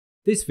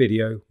This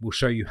video will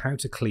show you how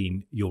to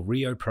clean your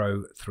Rio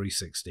Pro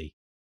 360.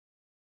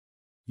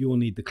 You will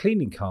need the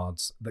cleaning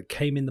cards that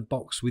came in the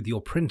box with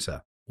your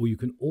printer, or you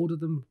can order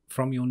them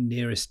from your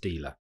nearest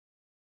dealer.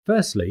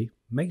 Firstly,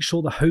 make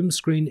sure the home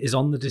screen is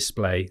on the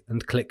display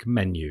and click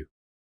Menu.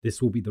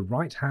 This will be the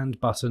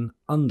right-hand button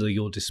under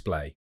your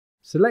display.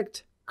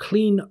 Select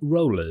Clean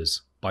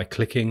Rollers by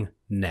clicking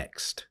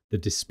Next. The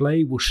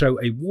display will show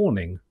a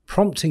warning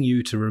prompting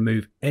you to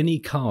remove any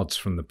cards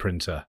from the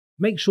printer.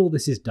 Make sure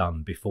this is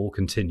done before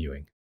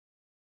continuing.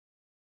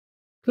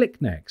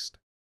 Click Next.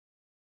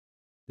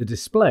 The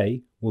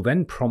display will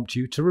then prompt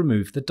you to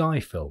remove the die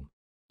film.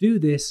 Do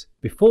this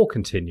before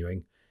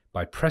continuing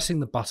by pressing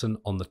the button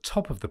on the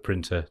top of the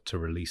printer to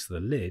release the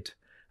lid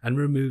and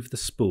remove the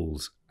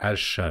spools as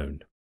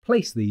shown.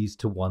 Place these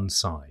to one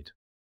side.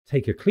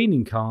 Take a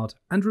cleaning card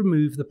and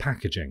remove the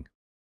packaging.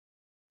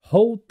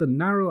 Hold the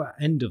narrower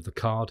end of the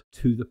card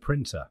to the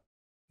printer.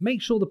 Make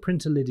sure the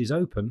printer lid is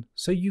open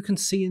so you can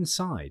see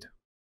inside.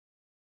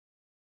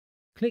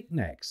 Click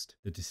Next.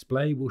 The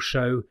display will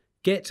show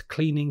Get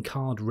Cleaning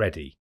Card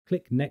Ready.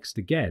 Click Next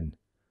again.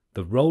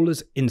 The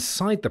rollers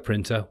inside the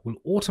printer will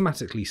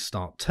automatically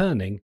start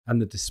turning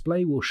and the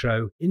display will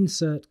show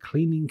Insert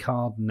Cleaning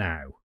Card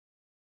Now.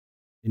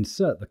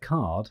 Insert the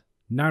card,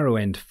 narrow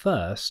end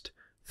first,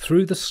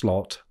 through the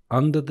slot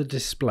under the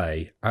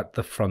display at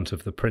the front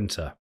of the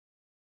printer.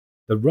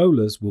 The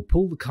rollers will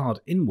pull the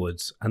card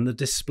inwards and the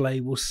display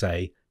will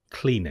say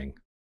Cleaning.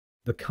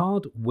 The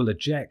card will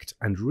eject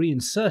and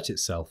reinsert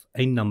itself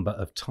a number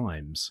of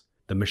times.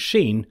 The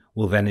machine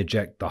will then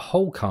eject the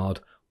whole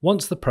card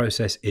once the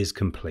process is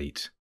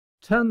complete.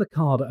 Turn the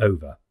card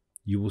over.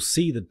 You will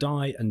see the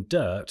dye and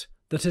dirt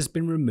that has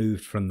been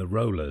removed from the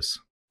rollers.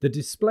 The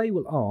display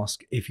will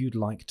ask if you'd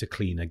like to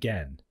clean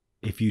again.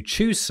 If you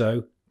choose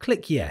so,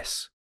 click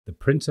Yes. The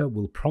printer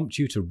will prompt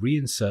you to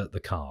reinsert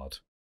the card.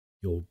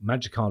 Your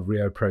Magicard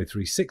Rio Pro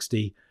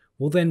 360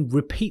 will then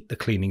repeat the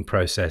cleaning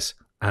process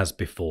as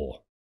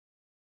before.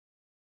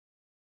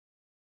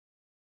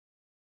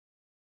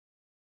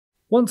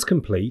 Once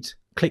complete,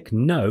 click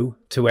No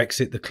to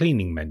exit the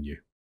cleaning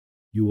menu.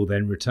 You will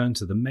then return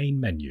to the main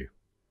menu.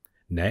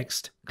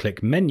 Next,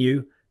 click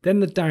Menu, then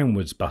the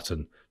downwards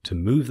button to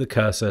move the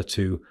cursor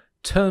to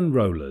Turn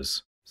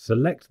Rollers.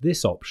 Select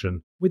this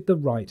option with the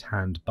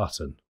right-hand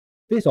button.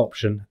 This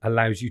option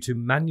allows you to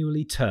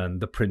manually turn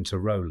the printer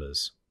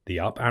rollers. The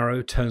up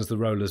arrow turns the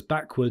rollers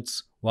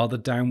backwards, while the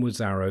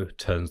downwards arrow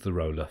turns the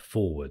roller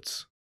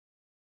forwards.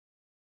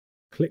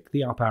 Click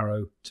the up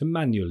arrow to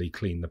manually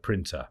clean the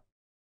printer.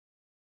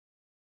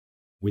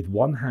 With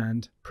one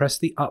hand, press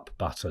the up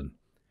button.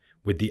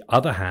 With the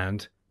other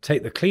hand,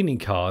 take the cleaning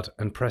card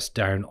and press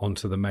down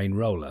onto the main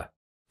roller,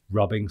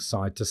 rubbing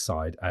side to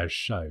side as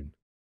shown.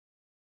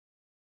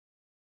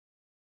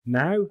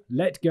 Now,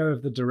 let go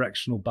of the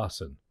directional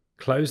button,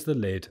 close the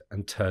lid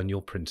and turn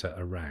your printer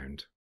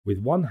around. With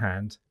one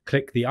hand,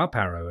 click the up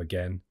arrow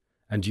again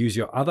and use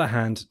your other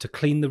hand to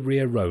clean the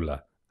rear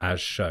roller as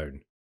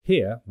shown.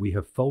 Here we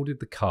have folded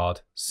the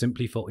card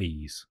simply for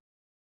ease.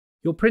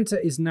 Your printer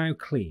is now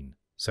clean,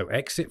 so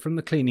exit from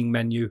the cleaning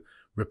menu,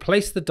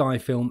 replace the die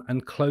film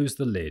and close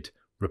the lid,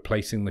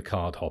 replacing the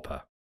card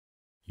hopper.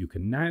 You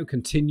can now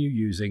continue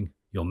using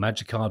your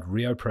Magicard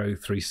Rio Pro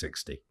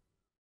 360.